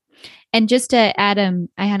 And just to add,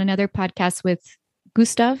 I had another podcast with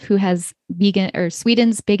Gustav, who has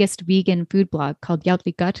Sweden's biggest vegan food blog called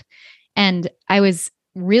Hjältligt Gott. And I was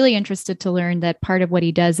really interested to learn that part of what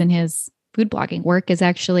he does in his food blogging work is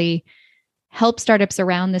actually help startups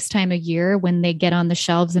around this time of year when they get on the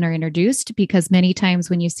shelves and are introduced, because many times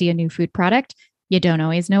when you see a new food product, you don't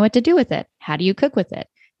always know what to do with it. How do you cook with it?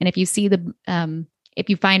 And if you see if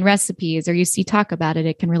you find recipes or you see talk about it,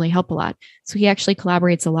 it can really help a lot. So he actually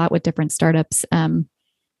collaborates a lot with different startups,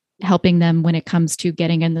 helping them when it comes to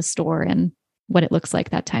getting in the store and what it looks like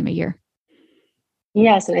that time of year.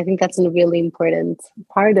 Yes, and I think that's a really important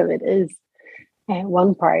part of it. Is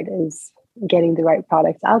one part is getting the right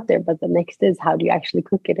products out there, but the next is how do you actually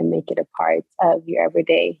cook it and make it a part of your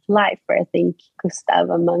everyday life, where I think Gustav,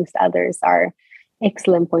 amongst others, are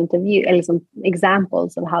excellent point of view and some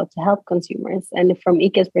examples of how to help consumers. And from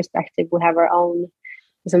ICA's perspective, we have our own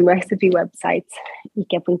some recipe websites,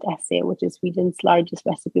 ICA.se, which is Sweden's largest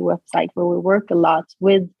recipe website, where we work a lot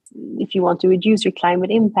with, if you want to reduce your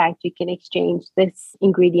climate impact, you can exchange this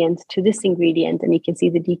ingredient to this ingredient, and you can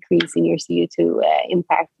see the decrease in your CO2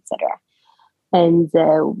 impact, etc. And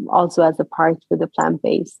also as a part with the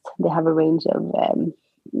plant-based, they have a range of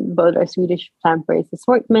both our Swedish plant-based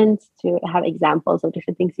assortment to have examples of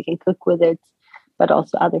different things you can cook with it, but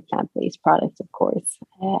also other plant-based products, of course,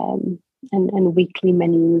 and weekly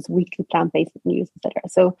menus, weekly plant-based menus, etc.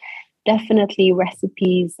 So definitely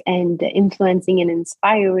recipes and influencing and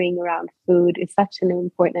inspiring around food is such an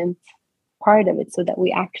important part of it, so that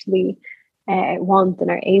we actually want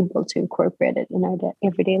and are able to incorporate it in our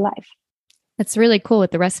everyday life. That's really cool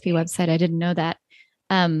with the recipe website. I didn't know that.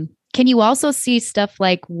 Can you also see stuff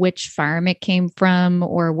like which farm it came from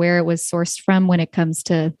or where it was sourced from when it comes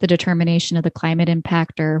to the determination of the climate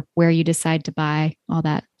impact, or where you decide to buy all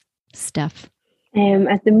that stuff?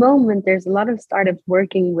 At the moment, there's a lot of startups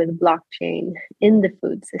working with blockchain in the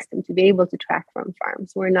food system to be able to track from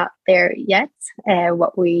farms. We're not there yet.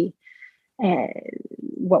 What we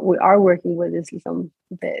are working with is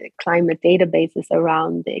the climate databases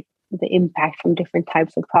around the impact from different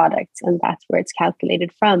types of products, and that's where it's calculated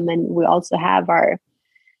from. And we also have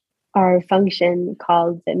our function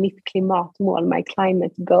called the Mitt Klimatmål, my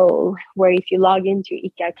climate goal, where if you log into your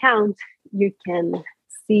ICA account, you can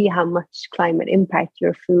see how much climate impact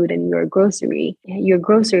your food and your grocery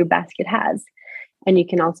basket has. And you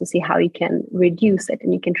can also see how you can reduce it,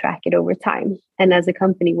 and you can track it over time. And as a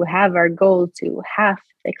company, we have our goal to halve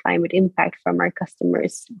the climate impact from our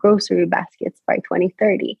customers' grocery baskets by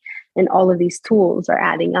 2030. And all of these tools are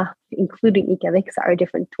adding up, including ICA Växa, are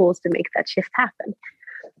different tools to make that shift happen.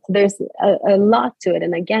 So there's a lot to it.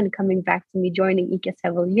 And again, coming back to me joining ICA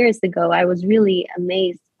several years ago, I was really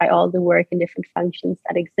amazed by all the work and different functions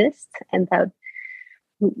that exist, and that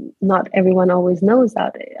not everyone always knows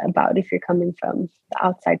about if you're coming from the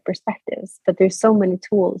outside perspectives. But there's so many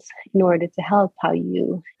tools in order to help how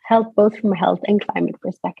you help both from a health and climate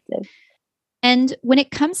perspective. And when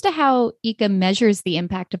it comes to how ICA measures the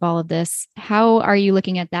impact of all of this, how are you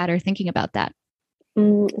looking at that or thinking about that?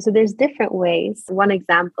 So there's different ways. One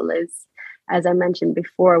example is, as I mentioned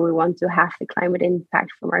before, we want to halve the climate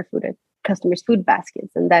impact from our food customers' food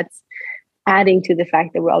baskets, and that's adding to the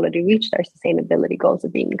fact that we already reached our sustainability goals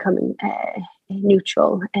of becoming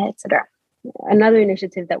neutral, etc. Another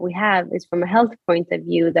initiative that we have is from a health point of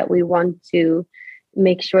view that we want to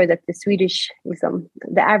make sure that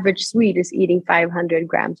the average Swede is eating 500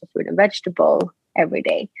 grams of fruit and vegetable every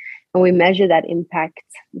day, and we measure that impact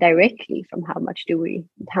directly from how much do we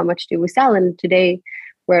sell. And today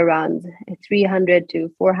we're around 300 to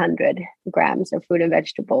 400 grams of fruit and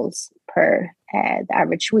vegetables per the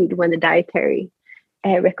average Swede, when the dietary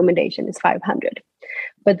recommendation is 500.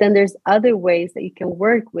 But then there's other ways that you can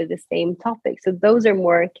work with the same topic. So those are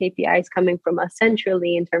more KPIs coming from us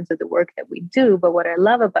centrally in terms of the work that we do. But what I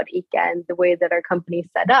love about ICA and the way that our company is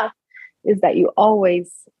set up is that you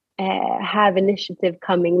always have initiative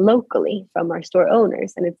coming locally from our store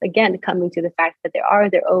owners. And it's again coming to the fact that they are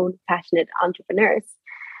their own passionate entrepreneurs.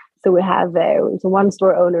 So we have one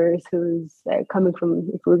store owner who's coming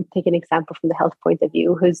from, if we take an example from the health point of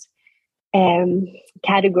view, who's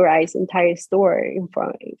categorize entire store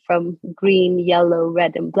from green, yellow,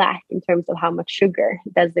 red, and black in terms of how much sugar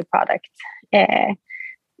does the product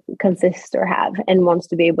consist or have, and wants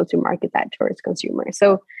to be able to market that towards consumers.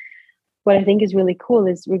 So what I think is really cool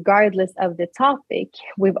is, regardless of the topic,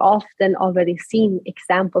 we've often already seen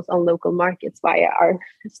examples on local markets via our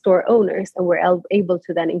store owners, and we're able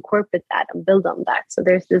to then incorporate that and build on that. So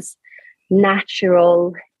there's this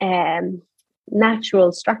natural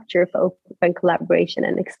structure for open collaboration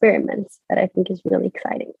and experiments that I think is really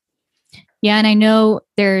exciting. Yeah, and I know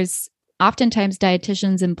there's oftentimes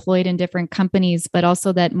dietitians employed in different companies, but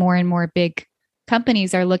also that more and more big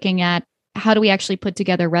companies are looking at how do we actually put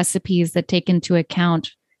together recipes that take into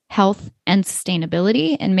account health and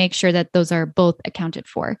sustainability and make sure that those are both accounted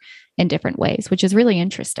for in different ways, which is really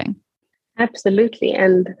interesting. Absolutely.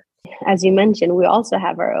 And as you mentioned, we also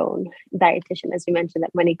have our own dietitian, as you mentioned,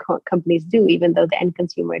 that many companies do, even though the end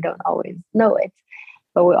consumer don't always know it.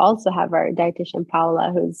 But we also have our dietitian,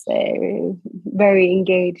 Paula, who's very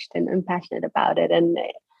engaged and passionate about it.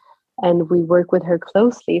 And we work with her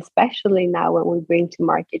closely, especially now when we bring to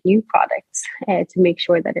market new products to make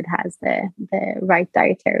sure that it has the right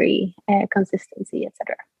dietary consistency,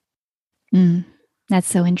 etc. That's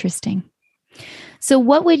so interesting. So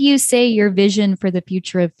what would you say your vision for the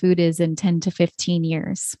future of food is in 10 to 15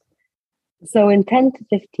 years? So in 10 to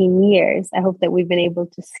 15 years, I hope that we've been able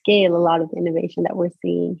to scale a lot of the innovation that we're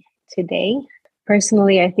seeing today.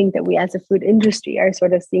 Personally, I think that we as a food industry are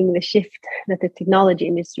sort of seeing the shift that the technology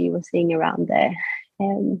industry was seeing around the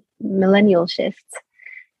millennial shift.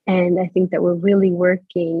 And I think that we're really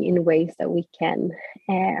working in ways that we can.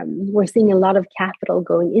 We're seeing a lot of capital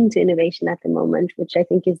going into innovation at the moment, which I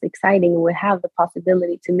think is exciting. We have the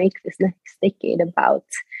possibility to make this next decade about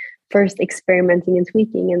first experimenting and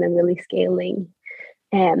tweaking and then really scaling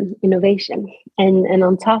innovation. And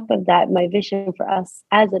on top of that, my vision for us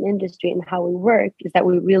as an industry and how we work is that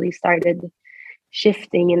we really started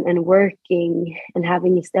shifting and working and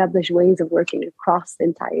having established ways of working across the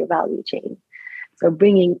entire value chain. So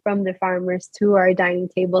bringing from the farmers to our dining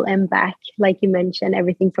table and back, like you mentioned,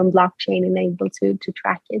 everything from blockchain and able to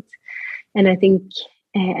track it. And I think,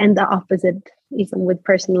 and the opposite, even with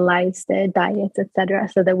personalized diets, etc.,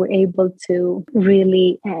 so that we're able to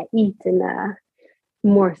really eat in a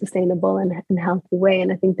more sustainable and healthy way.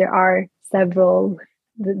 And I think there are several,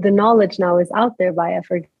 the knowledge now is out there via,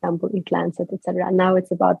 for example, Eat Lancet, etc. Now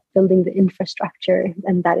it's about building the infrastructure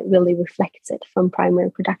and that it really reflects it from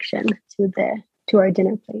primary production to our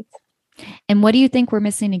dinner plates. And what do you think we're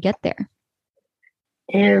missing to get there?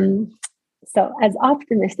 So as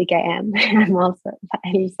optimistic I am, how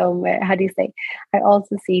do you say? I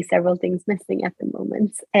also see several things missing at the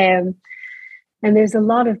moment. And there's a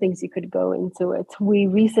lot of things you could go into it. We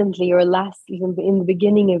recently, or last, even in the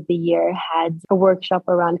beginning of the year, had a workshop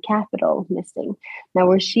around capital missing. Now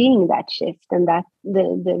we're seeing that shift, and that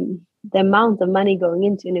the amount of money going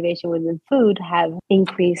into innovation within food have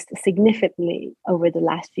increased significantly over the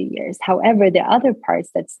last few years. However, there are other parts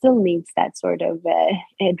that still needs that sort of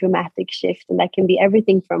a dramatic shift, and that can be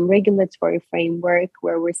everything from regulatory framework,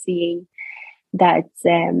 where we're seeing that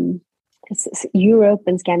Europe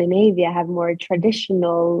and Scandinavia have more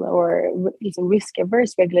traditional or even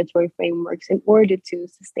risk-averse regulatory frameworks in order to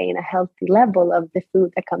sustain a healthy level of the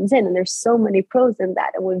food that comes in. And there's so many pros in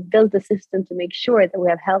that. And we've built a system to make sure that we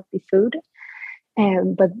have healthy food.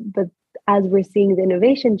 But as we're seeing the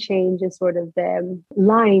innovation change and sort of the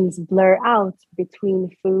lines blur out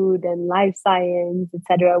between food and life science,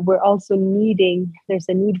 etc., we're also there's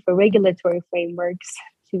a need for regulatory frameworks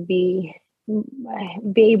to be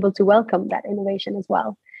be able to welcome that innovation as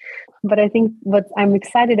well. But I think what I'm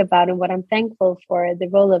excited about and what I'm thankful for the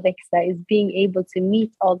role of ICSA is being able to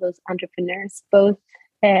meet all those entrepreneurs, both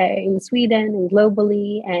in Sweden and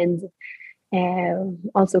globally, and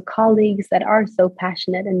also colleagues that are so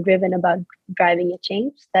passionate and driven about driving a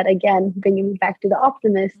change. That again, bringing me back to the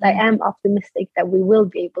optimist, I am optimistic that we will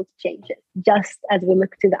be able to change it. Just as we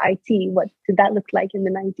look to the IT, what did that look like in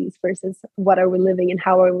the 90s versus what are we living and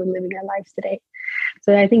how are we living our lives today?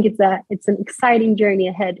 So I think it's an exciting journey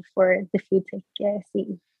ahead for the food tech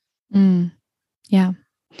scene. Yeah,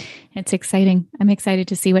 it's exciting. I'm excited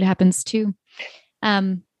to see what happens too.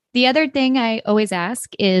 The other thing I always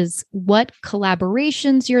ask is what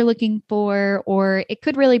collaborations you're looking for, or it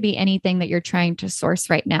could really be anything that you're trying to source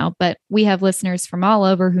right now. But we have listeners from all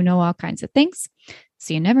over who know all kinds of things.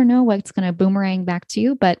 So you never know what's going to boomerang back to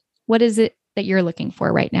you. But what is it that you're looking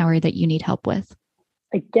for right now or that you need help with?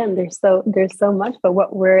 Again, there's so much, but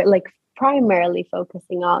what we're primarily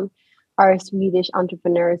focusing on are Swedish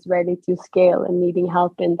entrepreneurs ready to scale and needing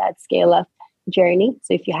help in that scale up journey.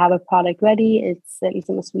 So if you have a product ready, it's a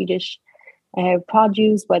Swedish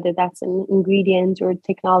produce, whether that's an ingredient or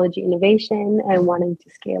technology innovation, and wanting to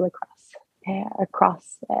scale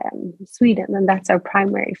across Sweden, and that's our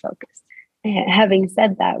primary focus. Having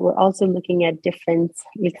said that, we're also looking at different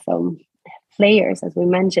players. As we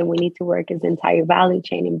mentioned, we need to work as the entire value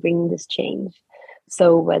chain in bringing this change.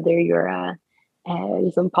 So whether you're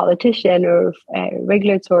some politician or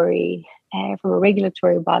regulatory from a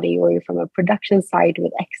regulatory body, or you're from a production side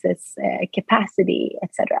with excess capacity,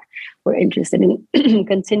 etc., we're interested in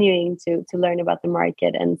continuing to learn about the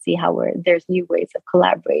market and see how there's new ways of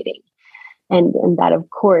collaborating, and that of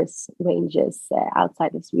course ranges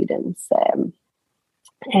outside of Sweden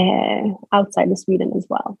as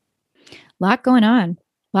well. A lot going on,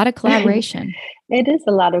 a lot of collaboration. It is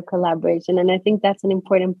a lot of collaboration. And I think that's an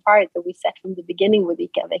important part that we set from the beginning with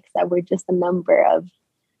ICA, that we're just a number of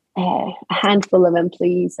a handful of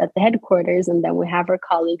employees at the headquarters, and then we have our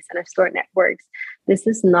colleagues and our store networks. This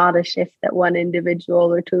is not a shift that one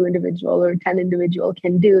individual or two individual or 10 individual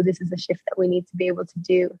can do. This is a shift that we need to be able to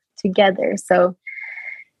do together. So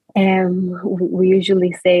we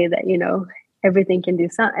usually say that,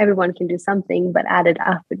 everyone can do something, but added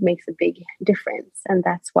up, it makes a big difference. And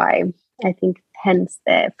that's why I think hence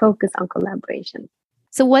the focus on collaboration.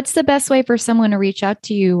 So what's the best way for someone to reach out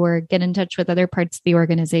to you or get in touch with other parts of the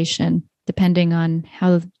organization, depending on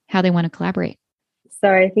how they want to collaborate?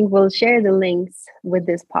 So I think we'll share the links with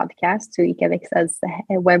this podcast to ICA Växa's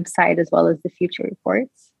website as well as the future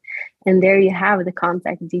reports. And there you have the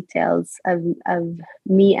contact details of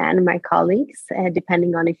me and my colleagues,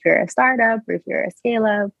 depending on if you're a startup or if you're a scale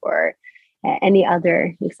up or any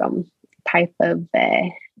other type of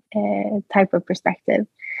perspective.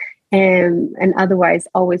 And otherwise,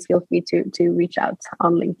 always feel free to reach out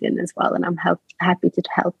on LinkedIn as well. And I'm happy to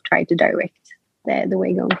help try to direct the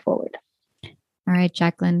way going forward. All right,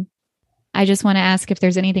 Jacqueline. I just want to ask if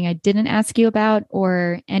there's anything I didn't ask you about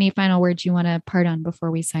or any final words you want to part on before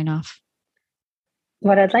we sign off.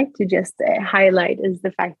 What I'd like to just highlight is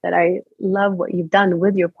the fact that I love what you've done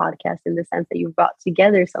with your podcast, in the sense that you've brought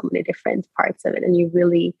together so many different parts of it, and you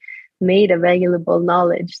really made available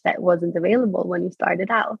knowledge that wasn't available when you started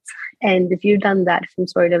out. And if you've done that from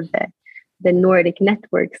sort of the Nordic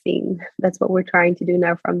network scene, that's what we're trying to do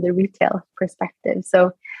now from the retail perspective.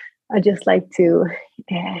 So I'd just like to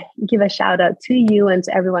give a shout out to you and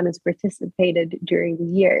to everyone who's participated during the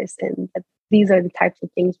years. And these are the types of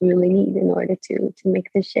things we really need in order to make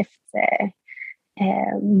the shift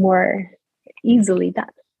more easily done.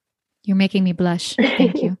 You're making me blush.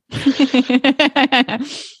 Thank you.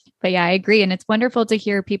 But yeah, I agree. And it's wonderful to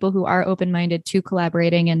hear people who are open-minded to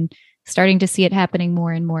collaborating and starting to see it happening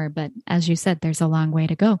more and more. But as you said, there's a long way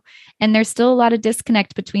to go. And there's still a lot of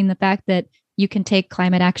disconnect between the fact that you can take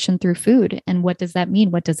climate action through food. And what does that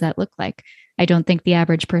mean? What does that look like? I don't think the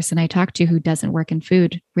average person I talk to who doesn't work in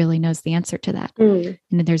food really knows the answer to that. And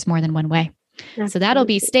there's more than one way. Absolutely. So that'll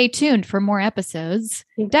be, stay tuned for more episodes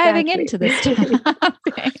diving into this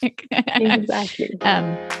topic. Exactly.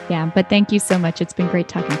 Yeah, but thank you so much. It's been great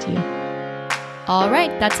talking to you. All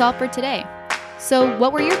right, that's all for today. So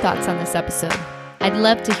what were your thoughts on this episode? I'd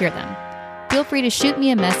love to hear them. Feel free to shoot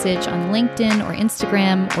me a message on LinkedIn or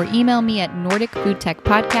Instagram, or email me at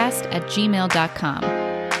nordicfoodtechpodcast@gmail.com.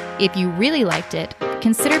 If you really liked it,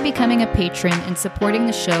 consider becoming a patron and supporting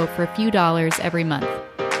the show for a few dollars every month.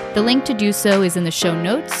 The link to do so is in the show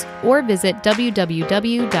notes, or visit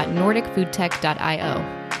www.nordicfoodtech.io.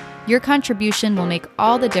 Your contribution will make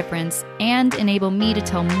all the difference and enable me to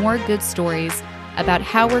tell more good stories about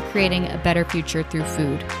how we're creating a better future through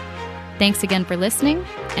food. Thanks again for listening,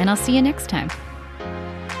 and I'll see you next time.